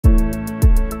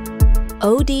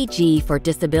ODG for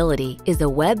Disability is a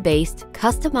web-based,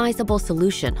 customizable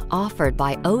solution offered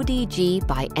by ODG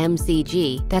by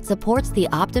MCG that supports the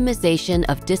optimization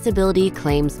of disability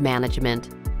claims management.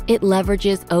 It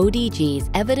leverages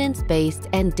ODG's evidence-based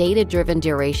and data-driven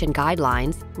duration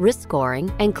guidelines, risk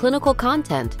scoring, and clinical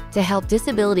content to help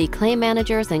disability claim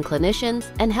managers and clinicians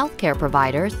and healthcare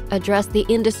providers address the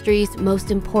industry's most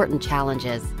important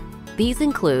challenges. These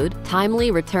include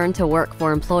timely return to work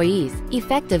for employees,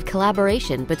 effective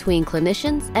collaboration between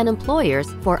clinicians and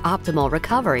employers for optimal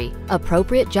recovery,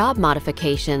 appropriate job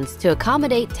modifications to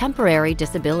accommodate temporary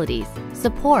disabilities,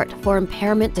 support for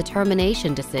impairment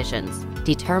determination decisions,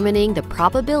 determining the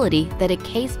probability that a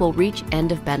case will reach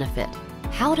end of benefit.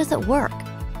 How does it work?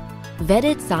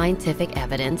 Vetted scientific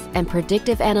evidence and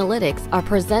predictive analytics are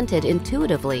presented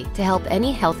intuitively to help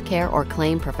any healthcare or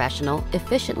claim professional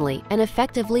efficiently and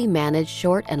effectively manage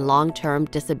short and long-term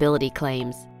disability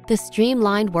claims. The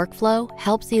streamlined workflow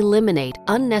helps eliminate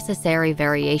unnecessary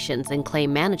variations in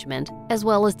claim management as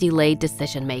well as delayed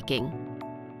decision-making.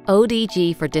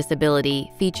 ODG for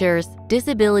Disability features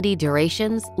disability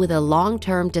durations with a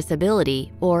long-term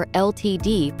disability or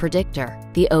LTD predictor,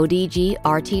 the ODG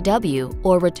RTW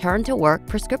or return to work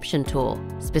prescription tool,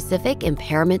 specific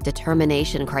impairment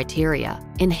determination criteria,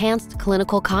 enhanced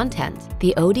clinical content,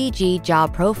 the ODG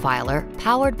job profiler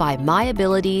powered by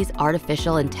MyAbility's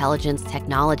artificial intelligence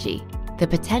technology. The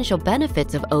potential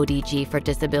benefits of ODG for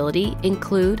Disability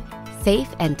include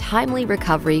safe and timely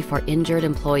recovery for injured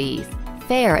employees,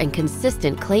 fair and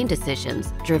consistent claim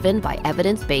decisions driven by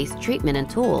evidence-based treatment and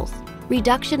tools,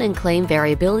 reduction in claim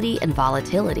variability and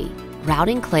volatility,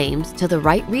 routing claims to the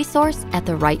right resource at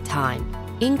the right time,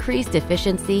 increased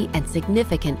efficiency and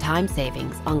significant time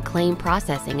savings on claim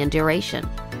processing and duration.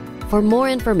 For more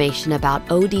information about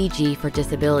ODG for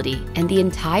Disability and the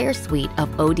entire suite of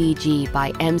ODG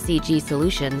by MCG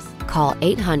solutions, call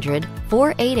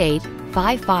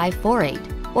 800-488-5548.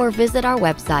 or visit our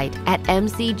website at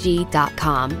mcg.com/ODG.